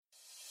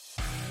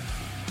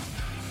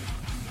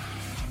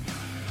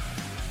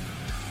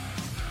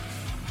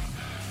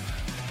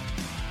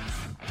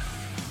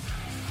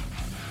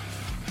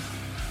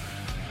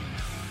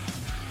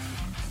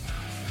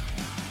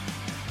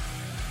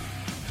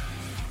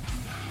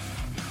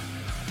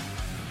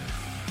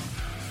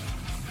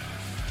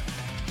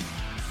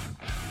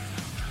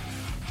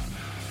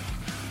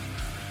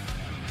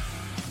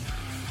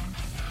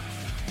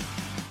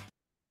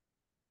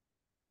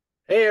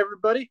Hey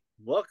everybody,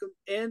 welcome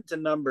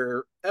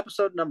into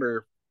episode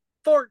number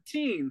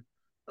 14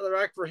 of the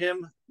Rock for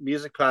Him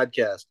Music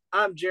Podcast.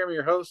 I'm Jeremy,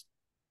 your host,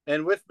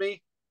 and with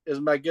me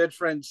is my good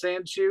friend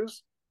Sand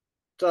Shoes.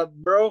 What's up,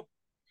 bro?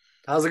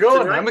 How's it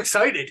going? Tonight, I'm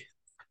excited.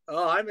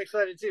 oh, I'm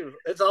excited too.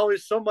 It's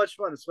always so much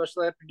fun,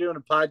 especially after doing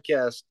a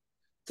podcast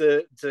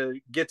to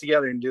get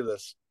together and do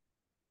this.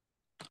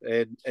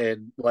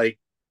 And like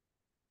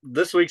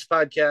this week's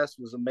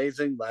podcast was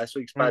amazing. Last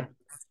week's Mm.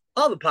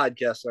 all the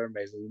podcasts are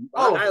amazing.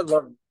 All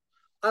of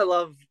I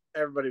love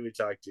everybody we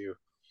talk to.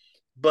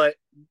 But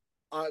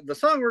the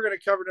song we're going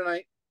to cover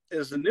tonight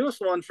is the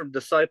newest one from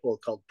Disciple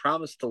called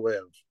 "Promise to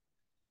Live."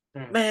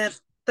 them. Man,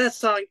 that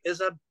song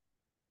is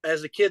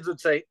as the kids would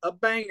say, a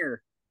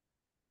banger.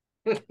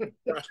 Mm.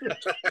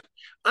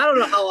 I don't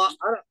know how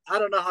I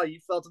don't know how you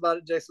felt about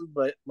it, Jason,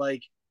 but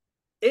like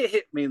it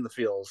hit me in the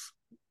feels.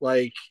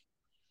 Like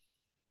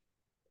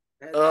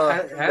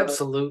the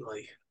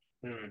Absolutely.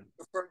 Mm.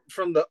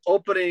 from the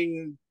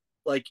opening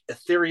like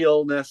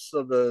etherealness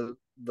of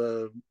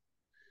the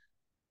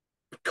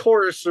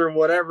chorus or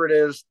whatever it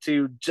is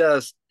to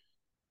just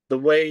the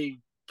way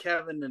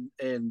Kevin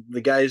and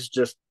the guys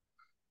just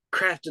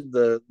crafted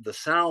the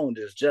sound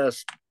is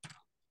just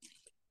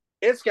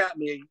it's got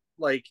me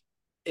like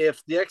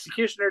if the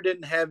Executioner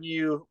didn't have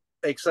you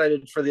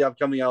excited for the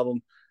upcoming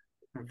album,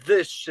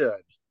 this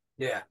should.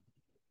 Yeah.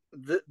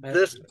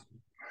 This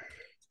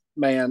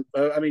man,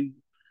 I mean,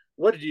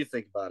 what did you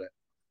think about it?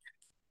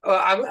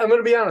 I'm going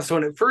to be honest.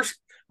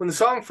 When the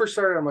song first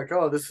started, I'm like,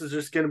 oh, this is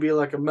just going to be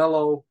like a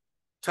mellow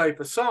type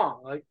of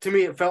song. Like to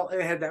me, it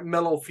had that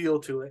mellow feel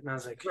to it, and I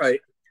was like, Right,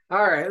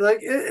 all right, like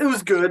it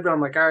was good, but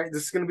I'm like, all right,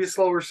 this is going to be a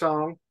slower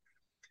song.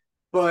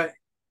 But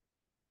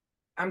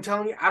I'm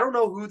telling you, I don't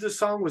know who this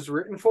song was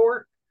written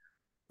for,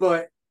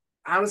 but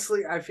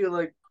honestly, I feel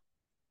like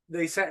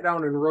they sat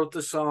down and wrote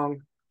the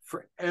song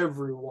for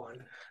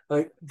everyone.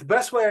 Like the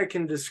best way I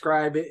can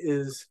describe it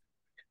is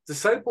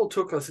Disciple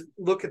took a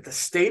look at the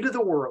state of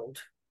the world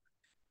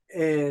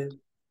and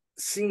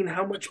seeing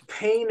how much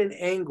pain and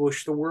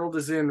anguish the world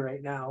is in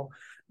right now.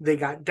 They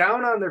got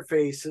down on their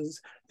faces,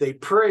 they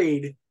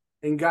prayed,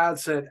 and God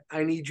said,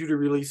 I need you to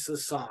release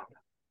this song.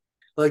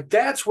 Like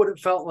that's what it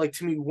felt like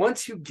to me.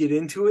 Once you get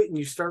into it and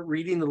you start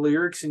reading the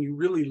lyrics and you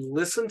really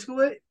listen to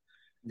it,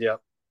 yeah,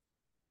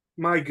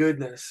 my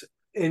goodness.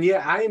 And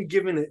yeah, I am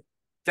giving it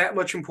that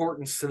much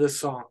importance to this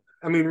song.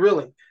 I mean,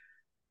 really,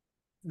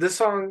 this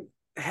song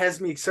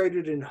has me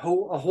excited in a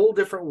whole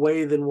different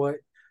way than what,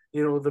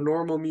 the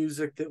normal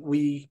music that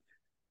we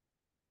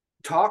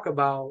talk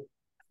about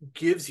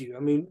gives you. I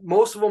mean,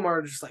 most of them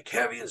are just like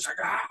heavy. It's like,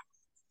 ah.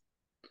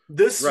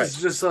 This right.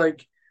 is just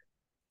like,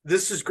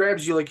 this just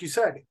grabs you, like you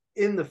said,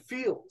 in the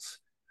feels.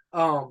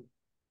 Um,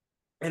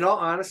 in all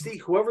honesty,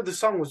 whoever the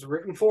song was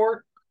written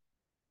for,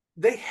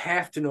 they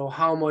have to know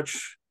how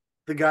much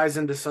the guys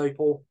in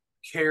Disciple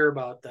care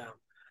about them.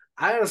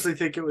 I honestly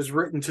think it was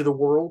written to the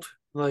world.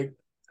 Like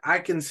I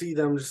can see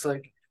them just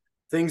like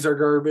things are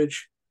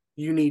garbage.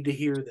 You need to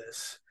hear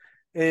this.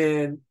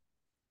 And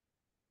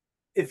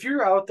if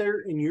you're out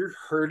there and you're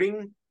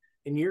hurting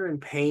and you're in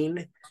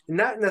pain,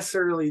 not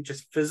necessarily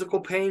just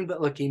physical pain,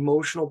 but like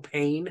emotional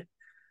pain,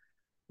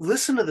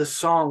 listen to the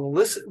song.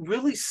 Listen,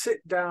 really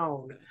sit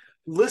down,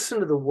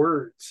 listen to the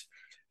words.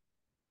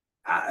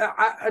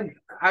 I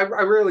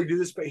rarely do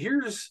this, but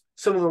here's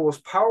some of the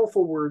most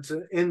powerful words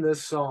in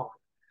this song.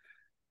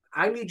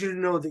 I need you to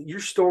know that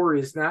your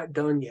story is not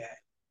done yet.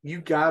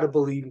 You got to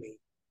believe me.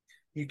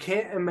 You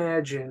can't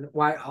imagine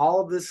why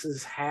all of this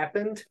has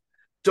happened.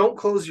 Don't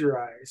close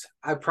your eyes.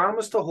 I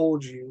promise to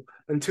hold you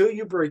until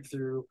you break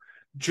through.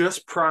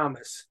 Just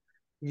promise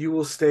you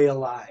will stay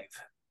alive.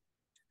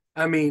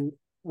 I mean,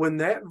 when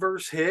that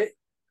verse hit,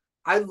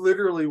 I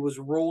literally was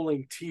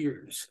rolling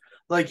tears.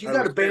 Like you I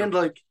got was a too.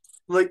 band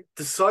like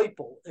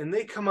Disciple, and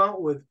they come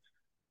out with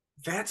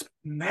that's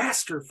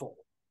masterful.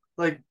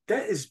 Like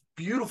that is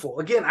beautiful.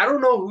 Again, I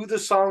don't know who the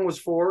song was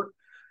for,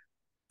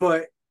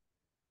 but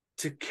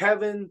to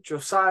Kevin,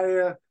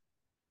 Josiah,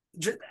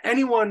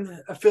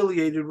 anyone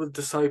affiliated with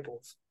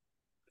Disciples,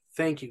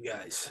 thank you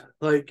guys.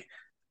 Like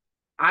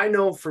I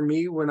know for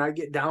me, when I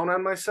get down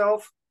on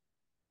myself,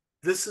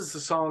 this is the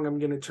song I'm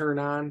going to turn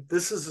on.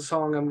 This is the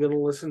song I'm going to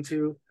listen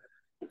to.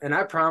 And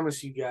I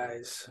promise you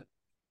guys,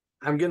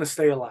 I'm going to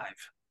stay alive.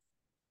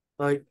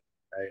 Like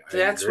I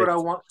that's agree. what I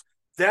want.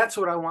 That's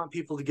what I want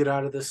people to get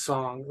out of this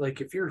song. Like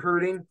if you're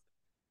hurting,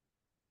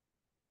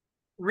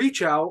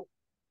 reach out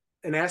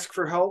and ask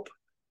for help,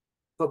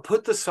 but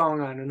put the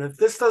song on. And if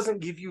this doesn't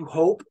give you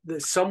hope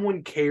that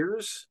someone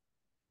cares,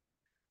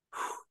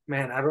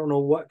 man, I don't know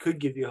what could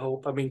give you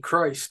hope. I mean,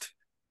 Christ.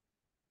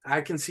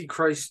 I can see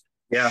Christ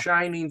Yeah,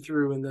 shining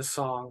through in this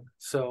song.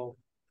 So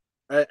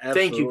thank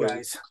you absolutely,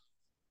 guys.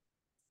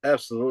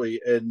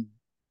 absolutely, and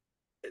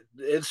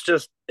it's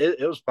just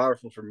it was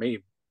powerful for me.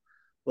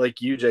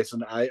 Like you,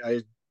 Jason,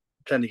 I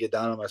tend to get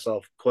down on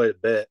myself quite a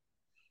bit,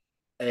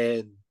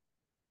 and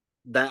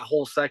that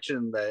whole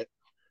section that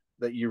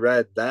you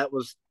read, that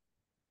was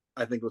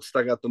I think what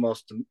stuck out the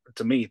most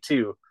to me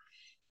too.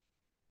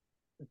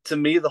 To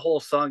me, the whole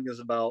song is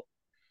about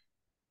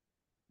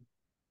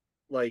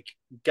like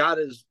God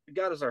is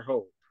our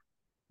hope.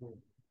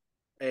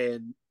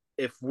 And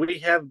if we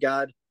have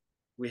God,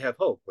 we have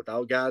hope.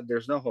 Without God,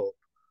 there's no hope.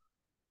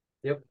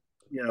 Yep.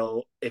 You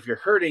know, if you're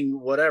hurting,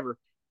 whatever,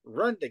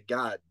 run to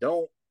God.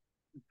 Don't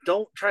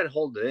try to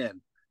hold it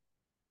in.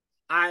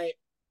 I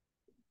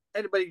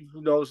Anybody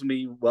who knows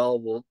me well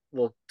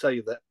will tell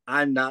you that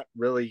I'm not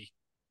really.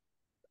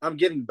 I'm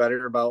getting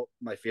better about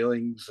my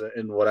feelings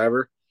and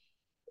whatever,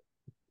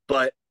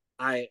 but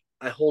I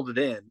hold it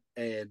in,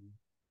 and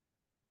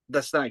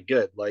that's not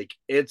good. Like,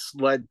 it's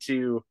led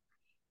to,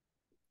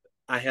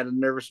 I had a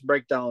nervous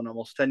breakdown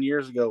almost 10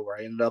 years ago where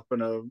I ended up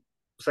in a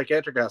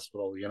psychiatric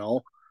hospital. You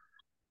know,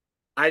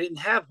 I didn't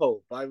have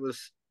hope. I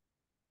was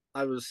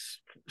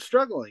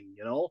struggling.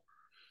 You know,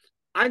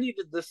 I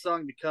needed this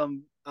song to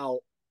come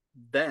out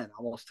then,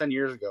 almost 10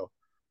 years ago.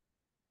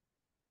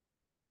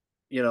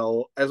 You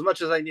know, as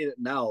much as I need it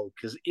now,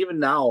 because even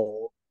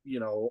now, you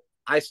know,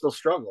 I still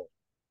struggle.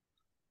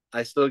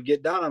 I still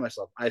get down on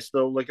myself. I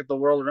still look at the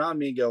world around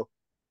me and go,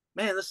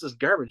 man, this is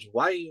garbage.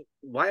 Why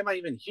am I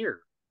even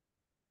here?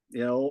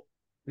 You know,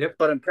 Yep.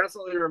 but I'm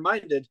constantly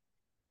reminded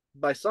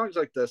by songs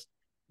like this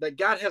that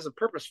God has a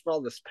purpose for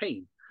all this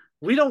pain.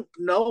 We don't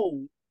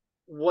know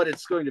what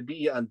it's going to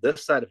be on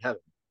this side of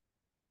heaven.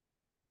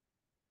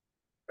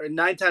 Or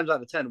 9 times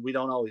out of 10, we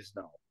don't always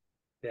know.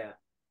 Yeah.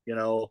 You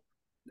know,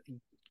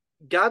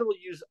 God will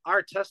use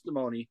our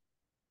testimony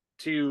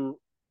to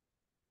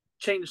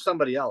change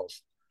somebody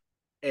else.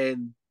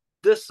 And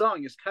this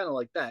song is kind of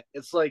like that.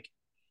 It's like,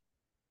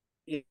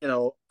 you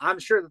know, I'm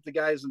sure that the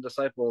guys in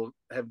Disciple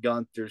have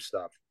gone through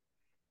stuff.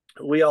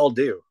 We all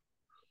do.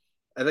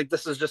 I think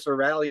this is just a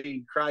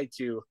rallying cry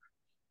to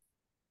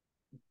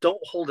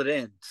don't hold it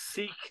in,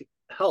 seek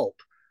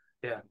help.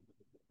 Yeah.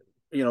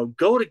 You know,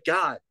 go to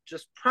God.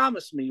 Just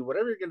promise me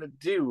whatever you're going to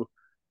do,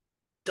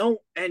 don't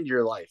end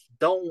your life.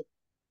 Don't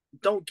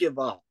give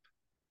up.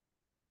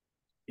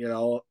 You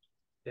know?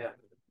 Yeah.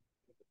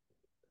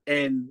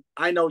 And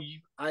I know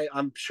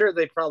I'm sure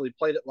they probably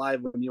played it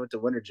live when you went to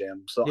Winter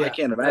Jam. So yeah, I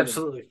can't imagine.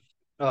 Absolutely.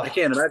 Oh. I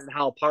can't imagine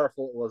how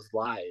powerful it was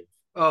live.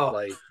 Oh,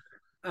 like,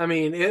 I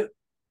mean,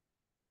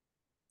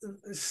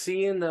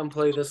 seeing them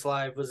play this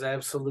live was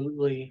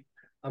absolutely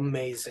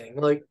amazing.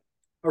 Like,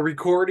 a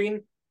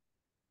recording,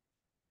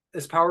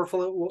 as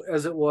powerful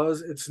as it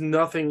was, it's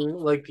nothing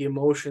like the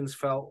emotions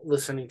felt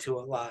listening to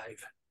it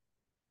live.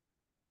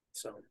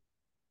 So,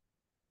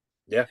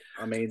 yeah,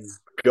 I mean,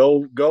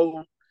 go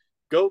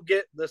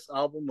get this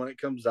album when it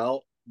comes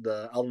out.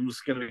 The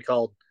album's going to be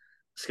called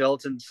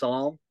Skeleton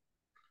Psalm.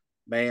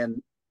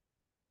 Man,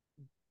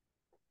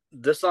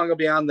 this song will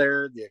be on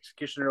there. The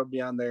Executioner will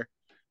be on there,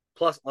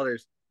 plus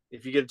others.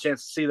 If you get a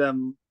chance to see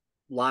them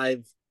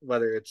live,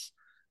 whether it's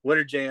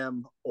Winter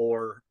Jam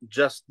or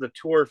just the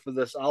tour for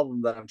this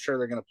album that I'm sure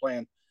they're going to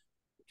plan,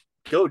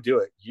 go do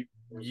it.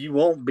 You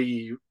won't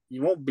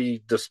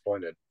be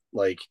disappointed.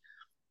 Like,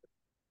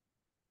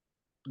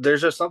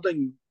 there's just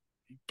something,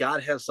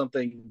 God has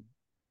something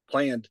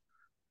planned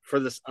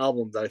for this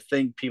album that I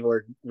think people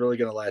are really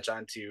going to latch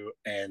onto,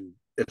 and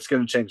it's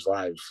going to change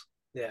lives.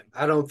 Yeah,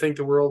 I don't think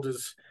the world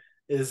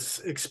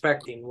is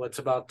expecting what's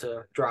about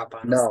to drop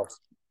on us. No,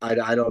 I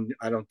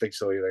don't think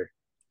so either.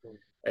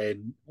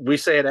 And we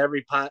say it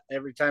every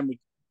time we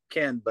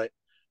can, but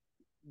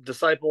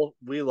Disciple,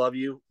 we love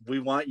you. We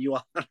want you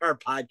on our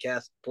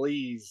podcast,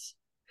 please.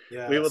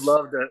 Yes. We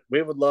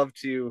would love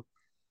to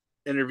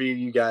interview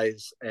you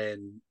guys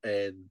and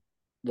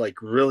like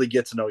really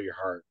get to know your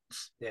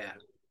hearts. Yeah.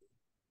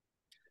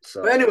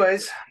 So, but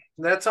anyways,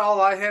 that's all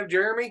I have,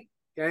 Jeremy.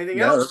 Got anything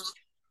else?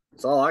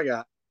 That's all I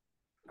got.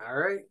 All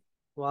right.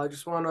 Well, I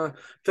just want to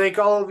thank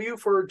all of you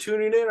for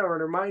tuning in. I want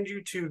to remind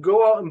you to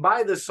go out and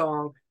buy this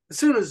song as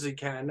soon as you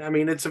can. I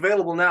mean, it's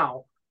available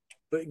now,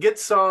 but get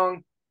the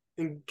song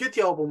and get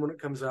the album when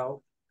it comes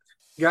out.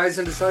 Guys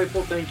and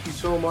Disciple, thank you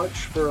so much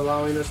for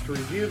allowing us to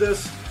review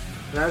this.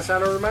 And I just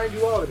want to remind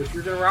you all that if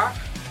you're going to rock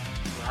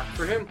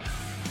for him.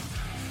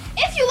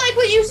 If you like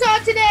what you saw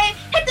today,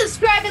 hit the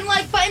subscribe and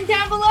like button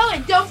down below,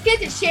 and don't forget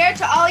to share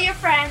to all your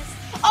friends.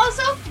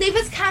 Also, leave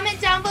us a comment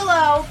down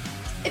below.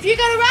 If you're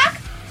going to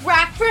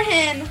rock for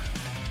him.